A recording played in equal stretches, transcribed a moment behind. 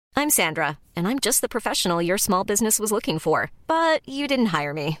I'm Sandra, and I'm just the professional your small business was looking for. But you didn't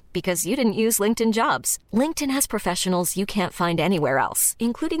hire me because you didn't use LinkedIn Jobs. LinkedIn has professionals you can't find anywhere else,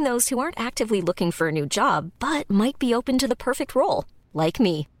 including those who aren't actively looking for a new job, but might be open to the perfect role, like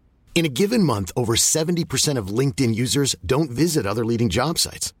me. In a given month, over 70% of LinkedIn users don't visit other leading job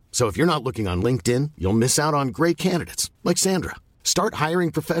sites. So if you're not looking on LinkedIn, you'll miss out on great candidates like Sandra. Start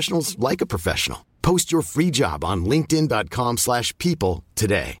hiring professionals like a professional. Post your free job on linkedin.com/people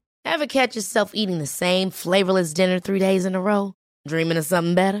today. Ever catch yourself eating the same flavorless dinner 3 days in a row? Dreaming of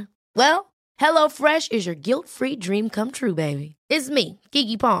something better? Well, HelloFresh is your guilt-free dream come true, baby. It's me,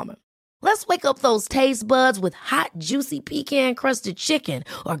 Keke Palmer. Let's wake up those taste buds with hot, juicy pecan-crusted chicken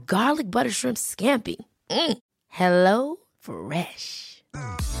or garlic butter shrimp scampi. Hello Fresh.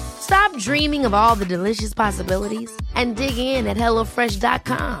 Stop dreaming of all the delicious possibilities and dig in at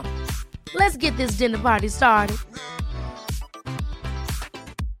HelloFresh.com. Let's get this dinner party started.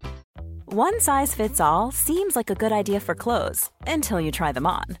 One size fits all seems like a good idea for clothes until you try them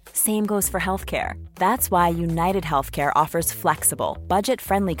on. Same goes for healthcare. That's why United Healthcare offers flexible,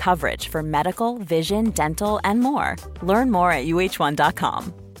 budget-friendly coverage for medical, vision, dental, and more. Learn more at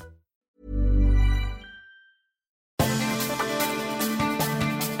uh1.com.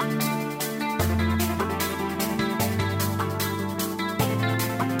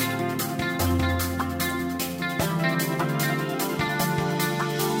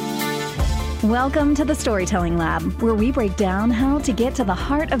 Welcome to the Storytelling Lab, where we break down how to get to the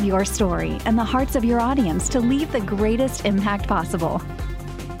heart of your story and the hearts of your audience to leave the greatest impact possible.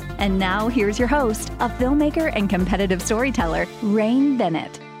 And now, here's your host, a filmmaker and competitive storyteller, Rain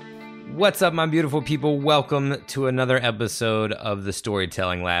Bennett. What's up, my beautiful people? Welcome to another episode of the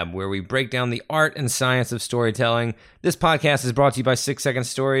Storytelling Lab, where we break down the art and science of storytelling. This podcast is brought to you by 6 Second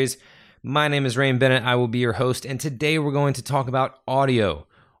Stories. My name is Rain Bennett. I will be your host, and today we're going to talk about audio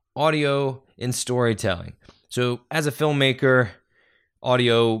in storytelling. So as a filmmaker,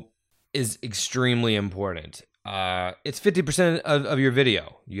 audio is extremely important. It's 50% of your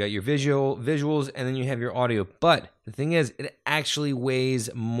video. You got your visuals, and then you have your audio. But the thing is, it actually weighs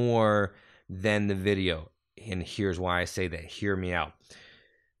more than the video. And here's why I say that. Hear me out.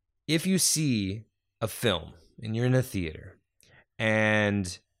 If you see a film and you're in a theater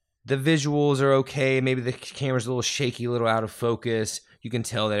and the visuals are okay, maybe the camera's a little shaky, a little out of focus, you can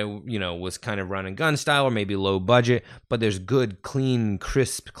tell that it, was kind of run and gun style or maybe low budget, but there's good, clean,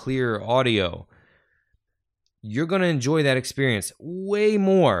 crisp, clear audio. You're going to enjoy that experience way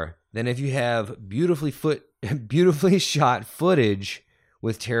more than if you have beautifully shot footage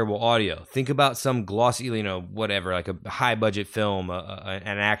with terrible audio. Think about some glossy, whatever, like a high budget film, an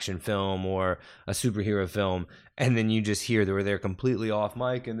action film or a superhero film, and then you just hear they're completely off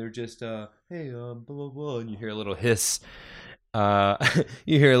mic and they're just, hey, blah, blah, blah, and you hear a little hiss.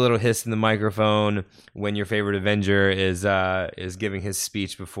 You hear a little hiss in the microphone when your favorite Avenger is giving his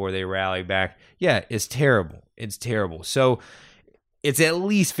speech before they rally back. Yeah, it's terrible. It's terrible. So it's at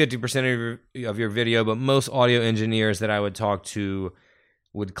least 50% of your video, but most audio engineers that I would talk to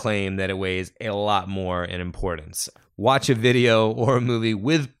would claim that it weighs a lot more in importance. Watch a video or a movie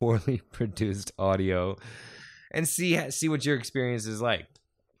with poorly produced audio and see what your experience is like.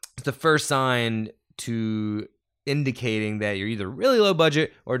 It's the first sign to indicating that you're either really low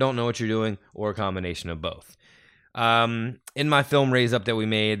budget or don't know what you're doing, or a combination of both. In my film Raise Up that we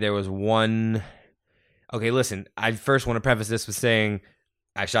made, there was one... Okay, listen, I first want to preface this with saying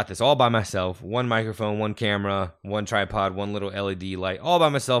I shot this all by myself. One microphone, one camera, one tripod, one little LED light, all by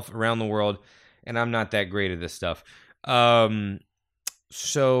myself around the world, and I'm not that great at this stuff.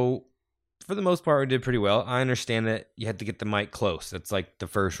 So for the most part, we did pretty well. I understand that you have to get the mic close. That's like the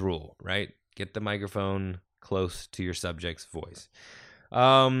first rule, right? Get the microphone close to your subject's voice.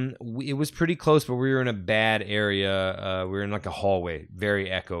 It was pretty close, but we were in a bad area. We were in like a hallway, very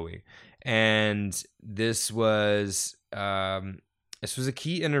echoey. And this was a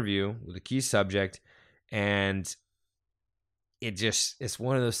key interview with a key subject, and it's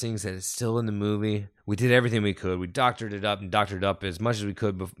one of those things that is still in the movie. We did everything we could. We doctored it up as much as we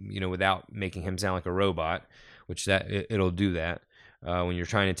could, without making him sound like a robot, which it'll do that. When you're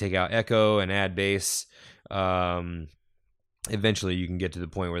trying to take out echo and add bass, eventually you can get to the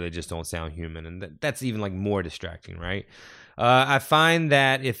point where they just don't sound human, and that's even like more distracting, right? I find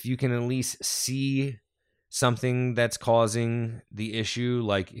that if you can at least see something that's causing the issue,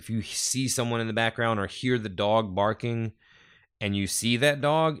 like if you see someone in the background or hear the dog barking and you see that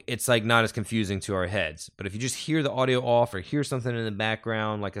dog, it's like not as confusing to our heads. But if you just hear the audio off or hear something in the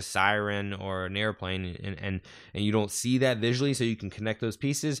background like a siren or an airplane and you don't see that visually so you can connect those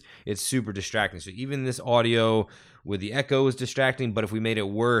pieces, it's super distracting. So even this audio with the echo was distracting. But if we made it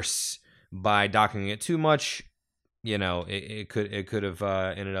worse by docking it too much, it could have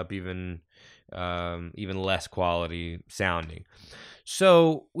ended up even less quality sounding.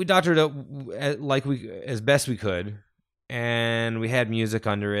 So we doctored up as best we could, and we had music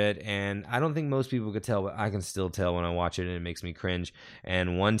under it. And I don't think most people could tell, but I can still tell when I watch it, and it makes me cringe.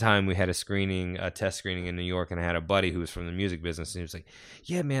 And one time we had a test screening in New York, and I had a buddy who was from the music business, and he was like,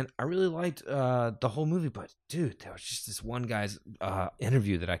 "Yeah, man, I really liked the whole movie, but dude, there was just this one guy's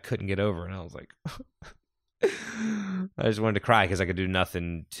interview that I couldn't get over." And I was like, I just wanted to cry because I could do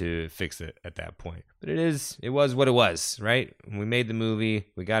nothing to fix it at that point. But it was what it was, right? We made the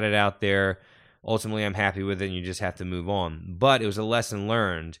movie, we got it out there. Ultimately, I'm happy with it, and you just have to move on. But it was a lesson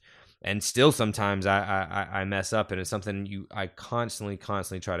learned, and still sometimes I mess up, and it's something I constantly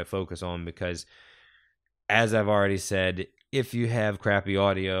try to focus on, because, as I've already said, if you have crappy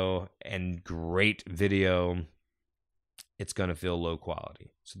audio and great video, it's going to feel low quality.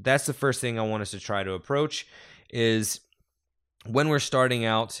 So that's the first thing I want us to try to approach, is when we're starting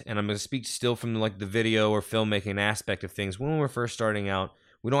out, and I'm going to speak still from like the video or filmmaking aspect of things. When we're first starting out,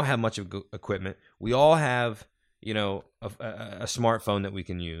 we don't have much of equipment. We all have, a smartphone that we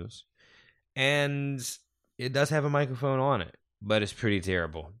can use, and it does have a microphone on it, but it's pretty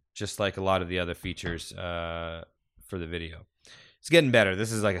terrible, just like a lot of the other features for the video. It's getting better.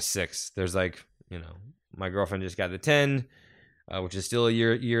 This is like a 6. There's my girlfriend just got the 10, which is still a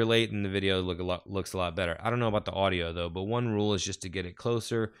year late, and the video looks a lot better. I don't know about the audio though, but one rule is just to get it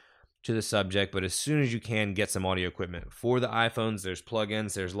closer to the subject. But as soon as you can, get some audio equipment. For the iPhones, there's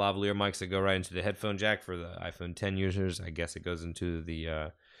plugins, there's lavalier mics that go right into the headphone jack. For the iPhone 10 users, I guess it goes into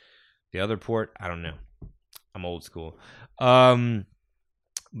the other port. I don't know. I'm old school.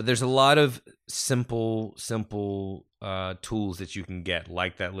 But there's a lot of simple tools that you can get,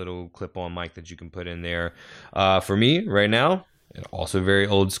 like that little clip-on mic that you can put in there. For me, right now, also very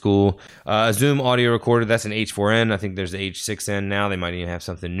old school, a Zoom audio recorder. That's an H4n. I think there's the H6n now. They might even have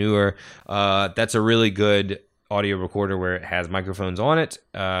something newer. That's a really good audio recorder where it has microphones on it.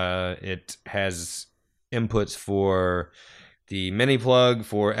 It has inputs for the mini plug,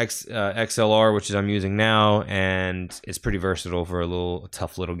 for XLR, which is I'm using now, and it's pretty versatile for a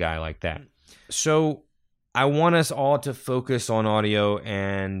tough little guy like that. So I want us all to focus on audio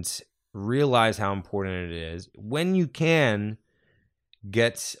and realize how important it is. When you can,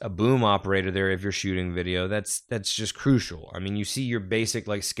 get a boom operator there if you're shooting video. That's just crucial. I mean, you see your basic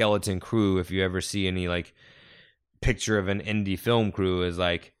like skeleton crew, if you ever see any like picture of an indie film crew, is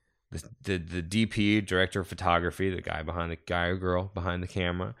like the DP, director of photography, the guy or girl behind the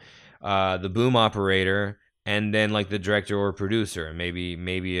camera, the boom operator, and then like the director or producer,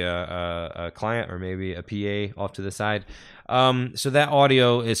 maybe a client or maybe a PA off to the side. So that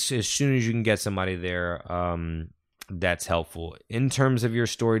audio is, as soon as you can get somebody there, that's helpful. In terms of your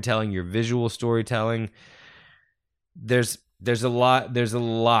storytelling, your visual storytelling, there's a lot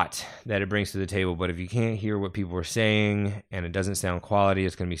that it brings to the table. But if you can't hear what people are saying and it doesn't sound quality,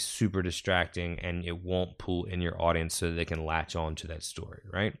 it's going to be super distracting, and it won't pull in your audience so they can latch on to that story,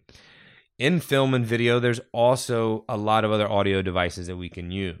 right? In film and video, there's also a lot of other audio devices that we can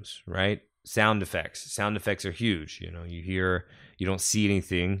use, right? Sound effects. Sound effects are huge. You don't see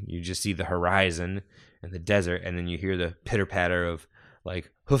anything. You just see the horizon and the desert, and then you hear the pitter-patter of like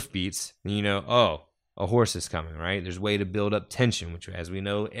hoofbeats, and oh, a horse is coming, right? There's a way to build up tension, which, as we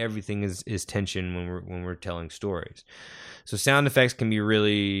know, everything is tension when we're telling stories. So sound effects can be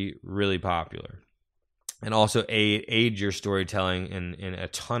really, really popular, and also aid your storytelling in a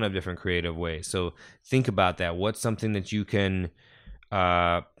ton of different creative ways. So think about that. What's something that you can?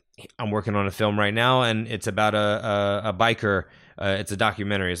 I'm working on a film right now, and it's about a biker. It's a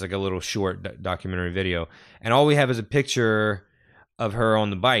documentary. It's like a little short documentary video, and all we have is a picture of her on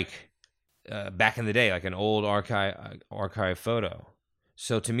the bike. Back in the day, like an old archive photo.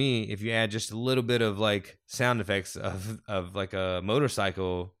 So to me, if you add just a little bit of like sound effects of like a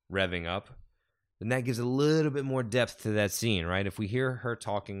motorcycle revving up, then that gives a little bit more depth to that scene, right? If we hear her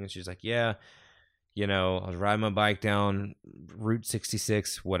talking and she's like, yeah, I was riding my bike down Route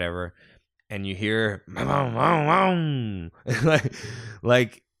 66, whatever, and you hear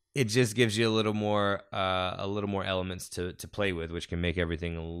like it just gives you a little more elements to play with, which can make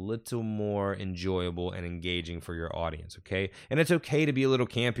everything a little more enjoyable and engaging for your audience, okay? And it's okay to be a little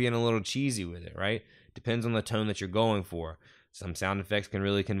campy and a little cheesy with it, right? Depends on the tone that you're going for. Some sound effects can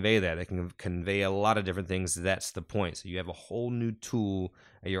really convey that. They can convey a lot of different things. That's the point. So you have a whole new tool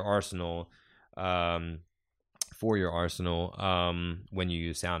at your arsenal, when you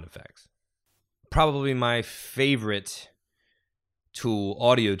use sound effects. Probably my favorite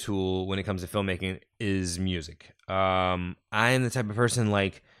audio tool when it comes to filmmaking is music. I am the type of person,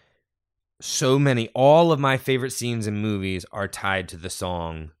 like, all of my favorite scenes in movies are tied to the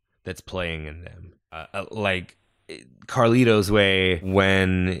song that's playing in them. Like Carlito's Way,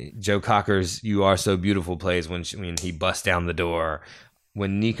 when Joe Cocker's "You Are So Beautiful" plays when he busts down the door.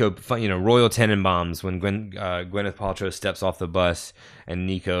 When Nico, Royal Tenenbaums, when Gwyneth Paltrow steps off the bus and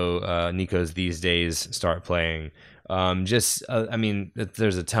Nico's "These Days" start playing. There's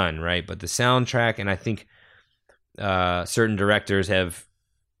a ton, right? But the soundtrack, and I think certain directors have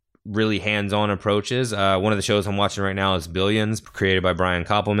really hands-on approaches. One of the shows I'm watching right now is Billions, created by Brian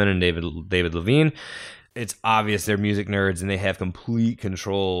Koppelman and David Levine. It's obvious they're music nerds and they have complete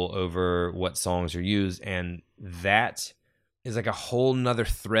control over what songs are used, and that is like a whole nother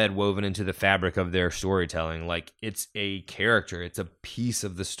thread woven into the fabric of their storytelling. Like, it's a character, it's a piece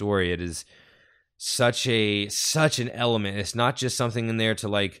of the story. It is such an element. It's not just something in there to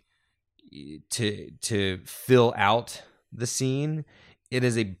like to fill out the scene. It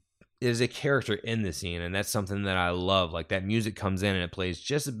is a character in the scene, and that's something that I love. Like, that music comes in and it plays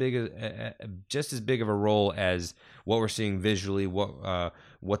just as big of a role as what we're seeing visually,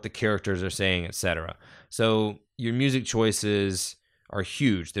 what the characters are saying, etc. So your music choices are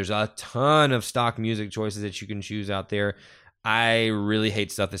huge. There's a ton of stock music choices that you can choose out there. I really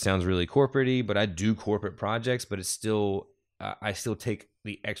hate stuff that sounds really corporate-y, but I do corporate projects, but it's still I still take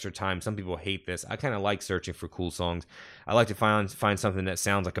the extra time. Some people hate this. I kind of like searching for cool songs. I like to find something that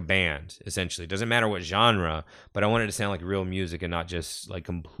sounds like a band, essentially. It doesn't matter what genre, but I want it to sound like real music and not just like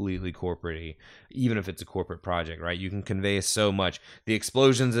completely corporate-y, even if it's a corporate project, right? You can convey so much. The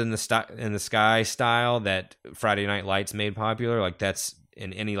explosions in the sky style that Friday Night Lights made popular, like that's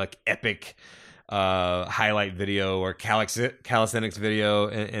in any like epic highlight video or calisthenics video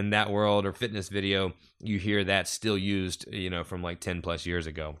in that world, or fitness video, you hear that still used, from like 10 plus years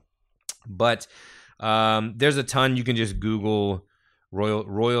ago. But there's a ton. You can just Google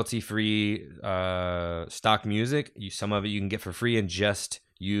royalty-free stock music. Some of it you can get for free and just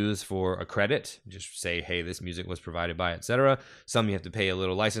use for a credit. Just say, hey, this music was provided by, etc. Some you have to pay a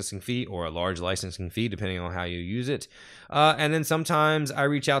little licensing fee or a large licensing fee, depending on how you use it. And then sometimes I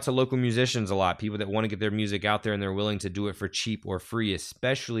reach out to local musicians a lot, people that want to get their music out there and they're willing to do it for cheap or free,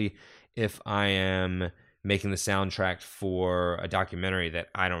 especially if I am making the soundtrack for a documentary that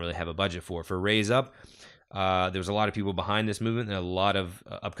I don't really have a budget for. For Raise Up, there was a lot of people behind this movement, and a lot of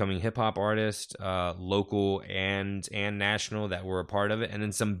upcoming hip-hop artists, local and national, that were a part of it, and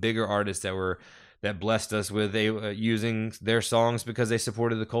then some bigger artists that blessed us with using their songs because they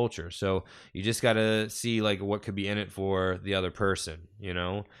supported the culture. So you just got to see like what could be in it for the other person,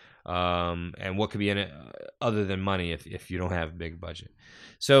 and what could be in it other than money if you don't have a big budget.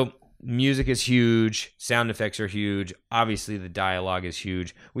 So music is huge. Sound effects are huge. Obviously, the dialogue is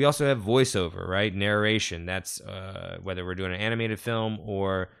huge. We also have voiceover, right? Narration. That's whether we're doing an animated film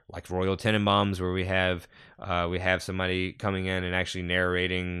or like Royal Tenenbaums, where we have somebody coming in and actually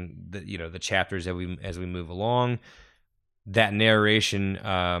narrating the chapters as we move along. That narration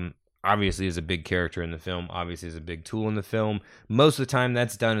obviously is a big character in the film. Obviously, is a big tool in the film. Most of the time,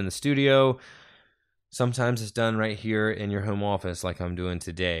 that's done in the studio. Sometimes it's done right here in your home office like I'm doing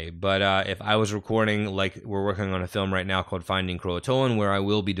today. But if I was recording, like we're working on a film right now called Finding Croatoan, where I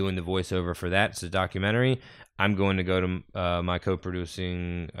will be doing the voiceover for that. It's a documentary. I'm going to go to my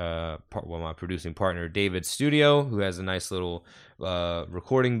co-producing, my producing partner, David's studio, who has a nice little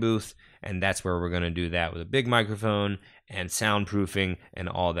recording booth. And that's where we're going to do that with a big microphone and soundproofing and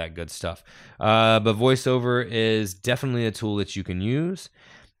all that good stuff. But voiceover is definitely a tool that you can use.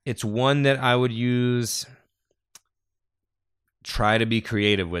 It's one that I would use. Try to be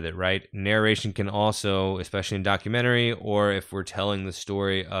creative with it, right? Narration can also, especially in documentary, or if we're telling the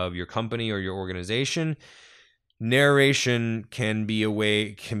story of your company or your organization, narration can be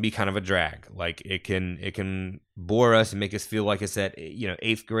kind of a drag. Like it can bore us and make us feel like it's that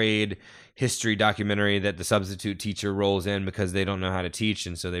 8th grade history documentary that the substitute teacher rolls in because they don't know how to teach,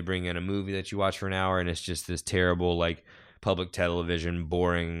 and so they bring in a movie that you watch for an hour, and it's just this terrible like public television,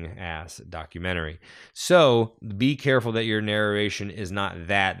 boring ass documentary. So be careful that your narration is not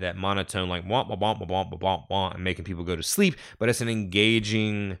that monotone, like womp, womp, womp, womp, womp, womp, and making people go to sleep, but it's an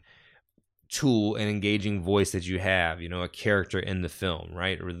engaging tool, an engaging voice that you have, a character in the film,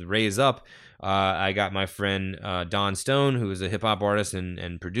 right? Or the Raise Up, I got my friend Don Stone, who is a hip hop artist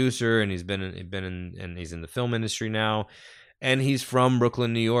and producer, and he's he's in the film industry now. And he's from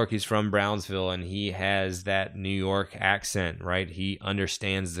Brooklyn, New York. He's from Brownsville, and he has that New York accent, right? He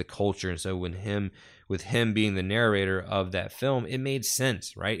understands the culture, and so with him being the narrator of that film, it made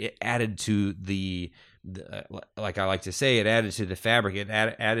sense, right? It added to the like I like to say, it added to the fabric, it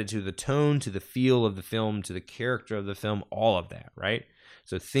added to the tone, to the feel of the film, to the character of the film, all of that, right?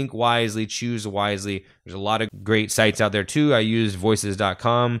 So think wisely, choose wisely. There's a lot of great sites out there too. I used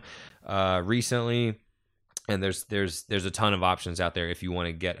voices.com recently, and there's a ton of options out there if you want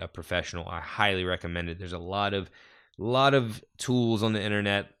to get a professional. I highly recommend it. There's a lot of tools on the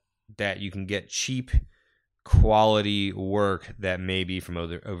internet that you can get cheap quality work that may be from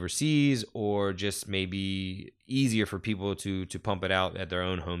overseas, or just maybe easier for people to pump it out at their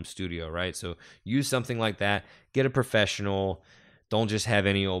own home studio, right? So use something like that. Get a professional. Don't just have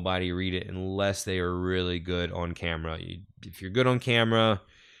any old body read it unless they are really good on camera. If you're good on camera,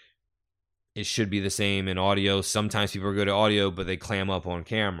 it should be the same in audio. Sometimes people are good at audio, but they clam up on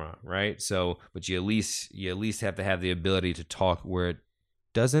camera, right? So, but you at least have to have the ability to talk where it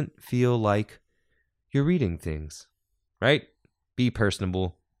doesn't feel like you're reading things, right? Be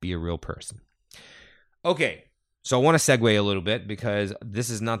personable, be a real person. Okay, so I want to segue a little bit because this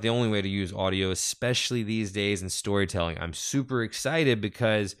is not the only way to use audio, especially these days in storytelling. I'm super excited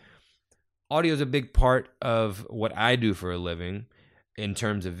because audio is a big part of what I do for a living in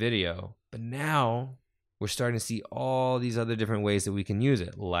terms of video. But now we're starting to see all these other different ways that we can use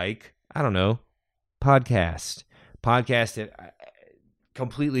it, like, I don't know, podcast. Podcast that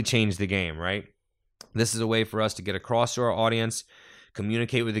completely changed the game, right? This is a way for us to get across to our audience,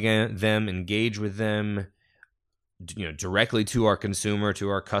 communicate with them, engage with them, directly to our consumer, to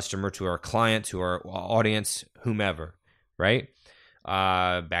our customer, to our client, to our audience, whomever, right?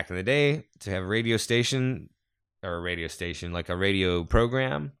 Back in the day, to have a radio station, like a radio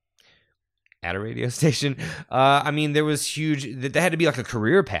program at a radio station, there was that had to be like a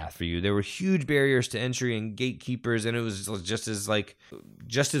career path for you. There were huge barriers to entry and gatekeepers, and it was just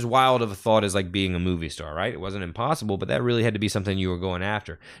as wild of a thought as like being a movie star, right? It wasn't impossible, but that really had to be something you were going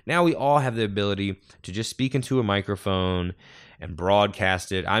after. Now we all have the ability to just speak into a microphone and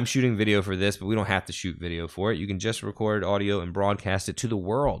broadcast it. I'm shooting video for this, but we don't have to shoot video for it. You can just record audio and broadcast it to the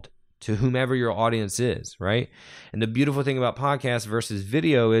world, to whomever your audience is, right? And the beautiful thing about podcast versus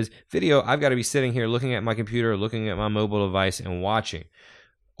video is video, I've got to be sitting here looking at my computer, looking at my mobile device and watching.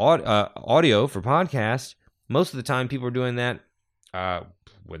 Audio for podcast, most of the time people are doing that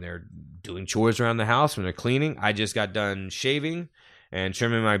when they're doing chores around the house, when they're cleaning. I just got done shaving and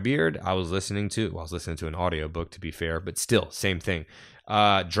trimming my beard. I was listening to an audiobook, to be fair, but still, same thing.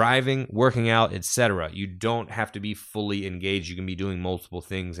 Driving, working out, etc. You don't have to be fully engaged. You can be doing multiple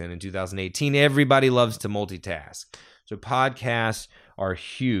things. And in 2018, everybody loves to multitask. So podcasts are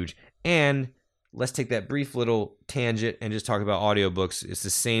huge. And let's take that brief little tangent and just talk about audiobooks. It's the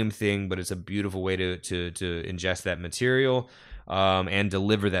same thing, but it's a beautiful way to ingest that material and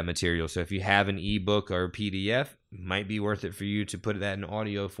deliver that material. So if you have an ebook or a PDF, it might be worth it for you to put that in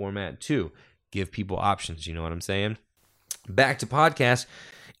audio format too. Give people options. You know what I'm saying? Back to podcasts,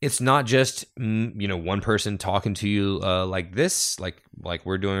 it's not just one person talking to you like this, like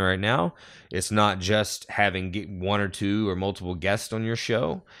we're doing right now. It's not just having one or two or multiple guests on your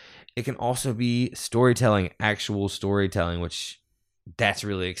show. It can also be storytelling, actual storytelling, which that's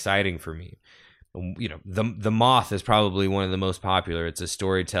really exciting for me. The Moth is probably one of the most popular. It's a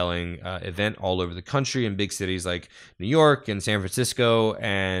storytelling event all over the country in big cities like New York and San Francisco,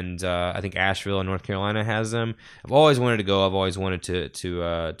 and I think Asheville in North Carolina has them. I've always wanted to go. I've always wanted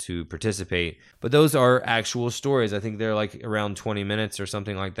to participate. But those are actual stories. I think they're like around 20 minutes or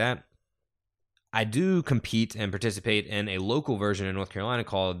something like that. I do compete and participate in a local version in North Carolina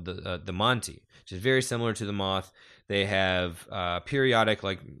called the Monty, which is very similar to the Moth. They have periodic,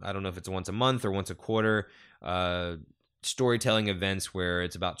 like, I don't know if it's once a month or once a quarter, storytelling events where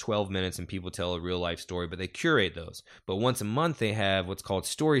it's about 12 minutes and people tell a real life story, but they curate those. But once a month, they have what's called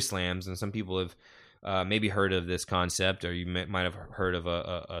story slams, and some people have maybe heard of this concept, or you might have heard of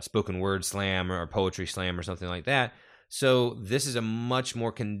a spoken word slam or a poetry slam or something like that. So this is a much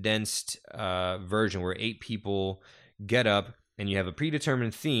more condensed version where 8 people get up, and you have a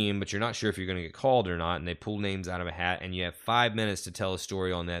predetermined theme, but you're not sure if you're going to get called or not, and they pull names out of a hat, and you have 5 minutes to tell a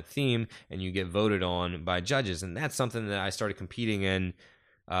story on that theme, and you get voted on by judges. And that's something that I started competing in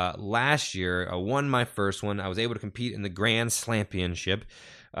last year. I won my first one. I was able to compete in the Grand Slampionship,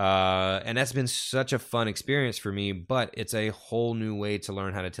 and that's been such a fun experience for me, but it's a whole new way to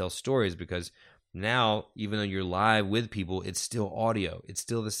learn how to tell stories, because now, even though you're live with people, it's still audio. It's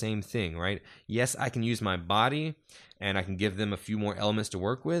still the same thing, right? Yes, I can use my body and I can give them a few more elements to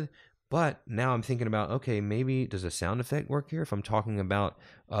work with, but now I'm thinking about, okay, maybe does a sound effect work here? If I'm talking about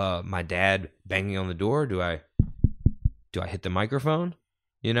my dad banging on the door, do I hit the microphone?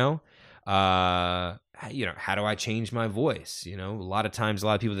 How how do I change my voice? A lot of times, a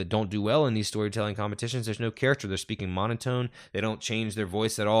lot of people that don't do well in these storytelling competitions, there's no character. They're speaking monotone. They don't change their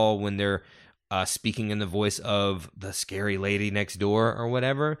voice at all when they're speaking in the voice of the scary lady next door or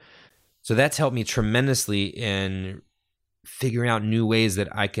whatever. So that's helped me tremendously in figuring out new ways that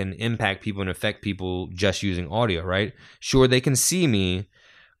I can impact people and affect people just using audio, right? Sure, they can see me.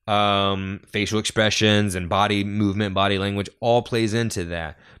 Facial expressions and body movement, body language all plays into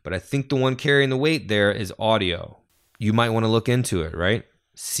that. But I think the one carrying the weight there is audio. You might want to look into it, right?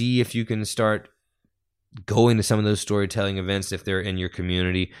 See if you can start going to some of those storytelling events if they're in your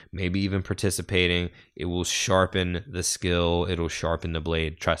community, maybe even participating. It will sharpen the skill. It'll sharpen the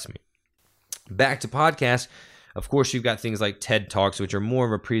blade. Trust me. Back to podcasts. Of course, you've got things like TED Talks, which are more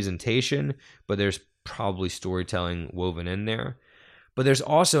of a presentation, but there's probably storytelling woven in there. But there's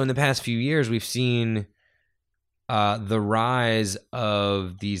also, in the past few years, we've seen the rise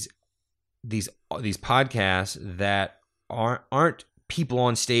of these podcasts that aren't people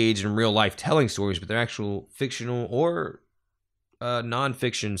on stage in real life telling stories, but they're actual fictional or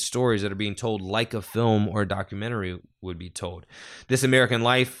nonfiction stories that are being told like a film or a documentary would be told. This American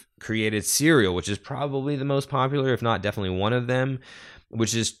Life created Serial, which is probably the most popular, if not definitely one of them,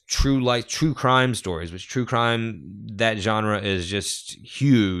 which is true crime stories, which true crime, that genre is just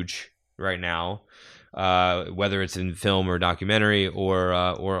huge right now, whether it's in film or documentary or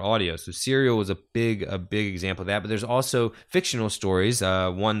audio. So Serial was a big example of that. But there's also fictional stories.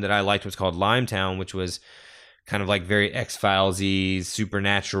 One that I liked was called Limetown, which was kind of like very X-Files-y,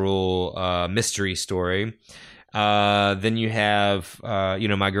 supernatural mystery story. Then you have,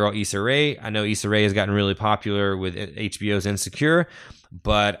 my girl Issa Rae. I know Issa Rae has gotten really popular with HBO's Insecure,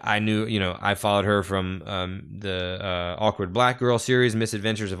 but I knew, I followed her from the Awkward Black Girl series,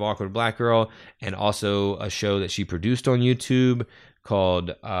 Misadventures of Awkward Black Girl, and also a show that she produced on YouTube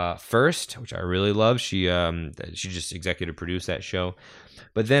called First, which I really love. She just executive produced that show.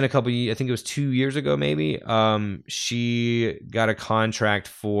 But then I think it was 2 years ago maybe, she got a contract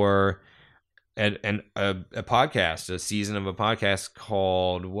for a podcast, a season of a podcast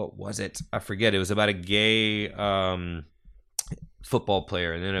called, what was it? I forget. It was about a gay football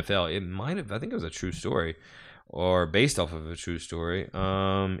player in the NFL. I think it was a true story or based off of a true story.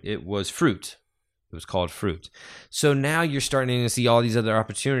 It was Fruit. It was called Fruit. So now you're starting to see all these other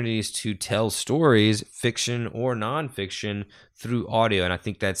opportunities to tell stories, fiction or nonfiction, through audio. And I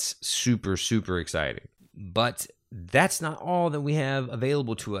think that's super, super exciting. But that's not all that we have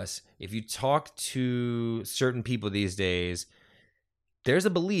available to us. If you talk to certain people these days, there's a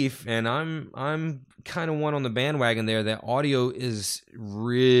belief, and I'm kind of one on the bandwagon there, that audio is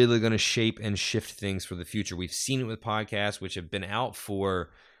really going to shape and shift things for the future. We've seen it with podcasts, which have been out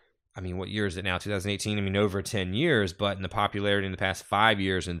for, what year is it now? 2018. Over 10 years, but in the popularity in the past 5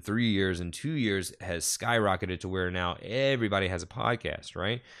 years and 3 years and 2 years has skyrocketed to where now everybody has a podcast,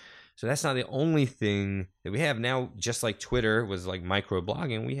 right? So that's not the only thing that we have now. Just like Twitter was like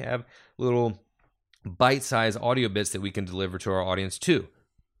microblogging, we have little bite-sized audio bits that we can deliver to our audience too.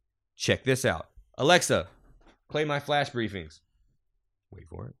 Check this out. Alexa, play my flash briefings. Wait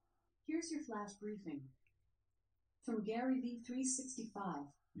for it. Here's your flash briefing from Gary V 365.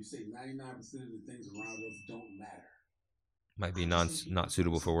 You say 99% of the things around us don't matter. Might be not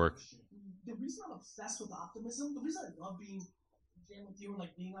suitable for work. The reason I'm obsessed with optimism, the reason I love being with you and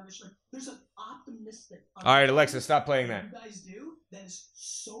like being on this show, there's an optimistic. All right, Alexa, stop playing that. You guys do that is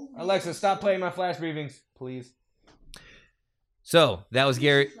so. Alexa, stop playing my flash briefings, please. So that was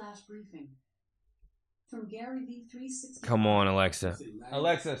Gary. Flash briefing from Gary V 365. Come on, Alexa.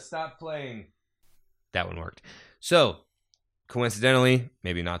 Alexa, stop playing. That one worked. So, coincidentally,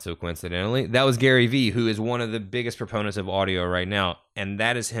 maybe not so coincidentally, that was Gary Vee, who is one of the biggest proponents of audio right now. And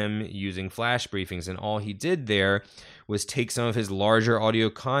that is him using flash briefings. And all he did there was take some of his larger audio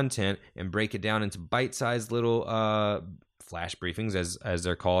content and break it down into bite-sized little flash briefings, as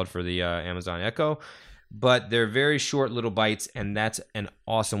they're called for the Amazon Echo. But they're very short little bites, and that's an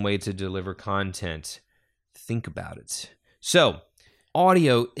awesome way to deliver content. Think about it. So,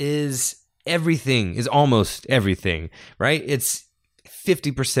 audio is everything, is almost everything, right? It's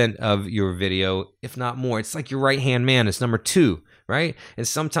 50% of your video, if not more. It's like your right-hand man. It's number 2, right? And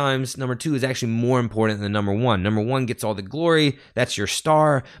sometimes number 2 is actually more important than number 1. Number 1 gets all the glory. That's your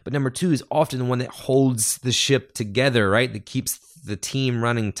star. But number 2 is often the one that holds the ship together, right? That keeps the team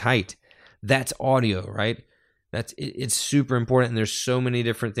running tight. That's audio, right? It's super important. And there's so many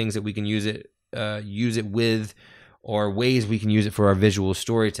different things that we can use it with, or ways we can use it for our visual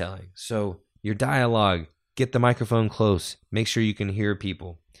storytelling. So your dialogue, get the microphone close, make sure you can hear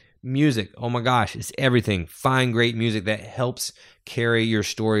people. Music, oh my gosh, it's everything. Find great music that helps carry your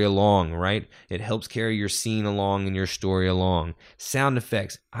story along, right? It helps carry your scene along and your story along. Sound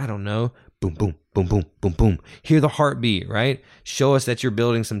effects, I don't know, boom, boom, boom, boom, boom, boom. Hear the heartbeat, right? Show us that you're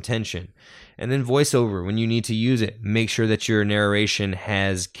building some tension. And then voiceover, when you need to use it, make sure that your narration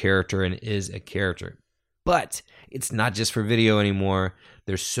has character and is a character. But it's not just for video anymore.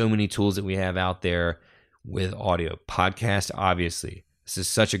 There's so many tools that we have out there with audio. Podcast, obviously. This is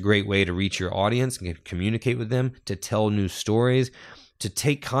such a great way to reach your audience and communicate with them, to tell new stories, to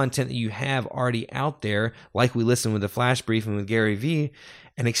take content that you have already out there, like we listened with the Flash Briefing with Gary Vee,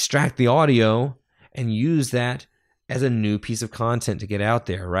 and extract the audio and use that as a new piece of content to get out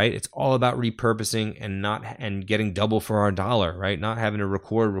there, right? It's all about repurposing and getting double for our dollar, right? Not having to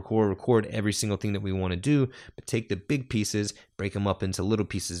record every single thing that we want to do, but take the big pieces, break them up into little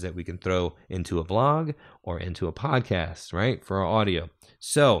pieces that we can throw into a blog or into a podcast, right? For our audio.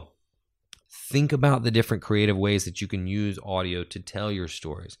 So think about the different creative ways that you can use audio to tell your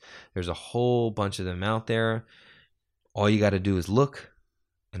stories. There's a whole bunch of them out there. All you got to do is look,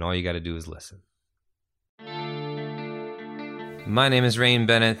 and all you got to do is listen. My name is Rain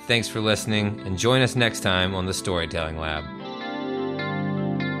Bennett. Thanks for listening, and join us next time on the Storytelling Lab.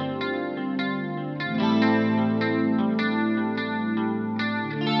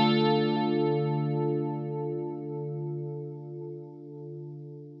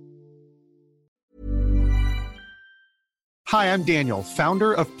 Hi, I'm Daniel,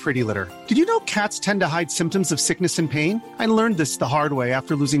 founder of Pretty Litter. Did you know cats tend to hide symptoms of sickness and pain? I learned this the hard way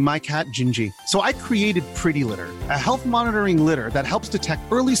after losing my cat, Gingy. So I created Pretty Litter, a health monitoring litter that helps detect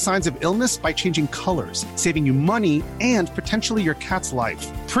early signs of illness by changing colors, saving you money and potentially your cat's life.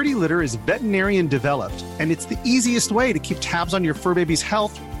 Pretty Litter is veterinarian developed, and it's the easiest way to keep tabs on your fur baby's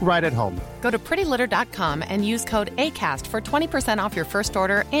health right at home. Go to prettylitter.com and use code ACAST for 20% off your first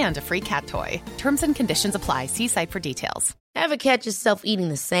order and a free cat toy. Terms and conditions apply. See site for details. Ever catch yourself eating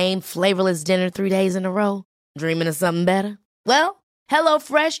the same flavorless dinner 3 days in a row? Dreaming of something better? Well,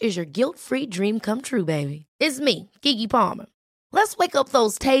 HelloFresh is your guilt-free dream come true, baby. It's me, Keke Palmer. Let's wake up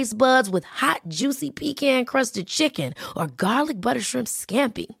those taste buds with hot, juicy pecan-crusted chicken or garlic butter shrimp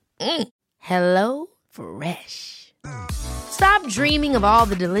scampi. Hello Fresh. Stop dreaming of all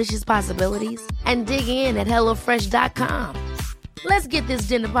the delicious possibilities and dig in at HelloFresh.com. Let's get this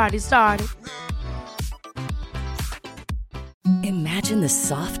dinner party started. Imagine the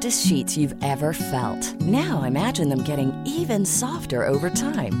softest sheets you've ever felt. Now imagine them getting even softer over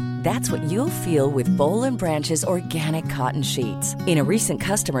time. That's what you'll feel with Boll & Branch's organic cotton sheets. In a recent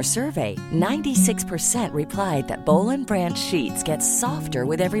customer survey, 96% replied that Boll & Branch sheets get softer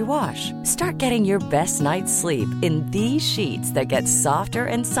with every wash. Start getting your best night's sleep in these sheets that get softer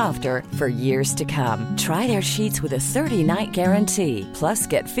and softer for years to come. Try their sheets with a 30-night guarantee. Plus,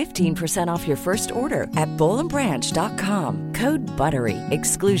 get 15% off your first order at bollandbranch.com. Code BUTTERY.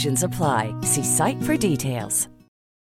 Exclusions apply. See site for details.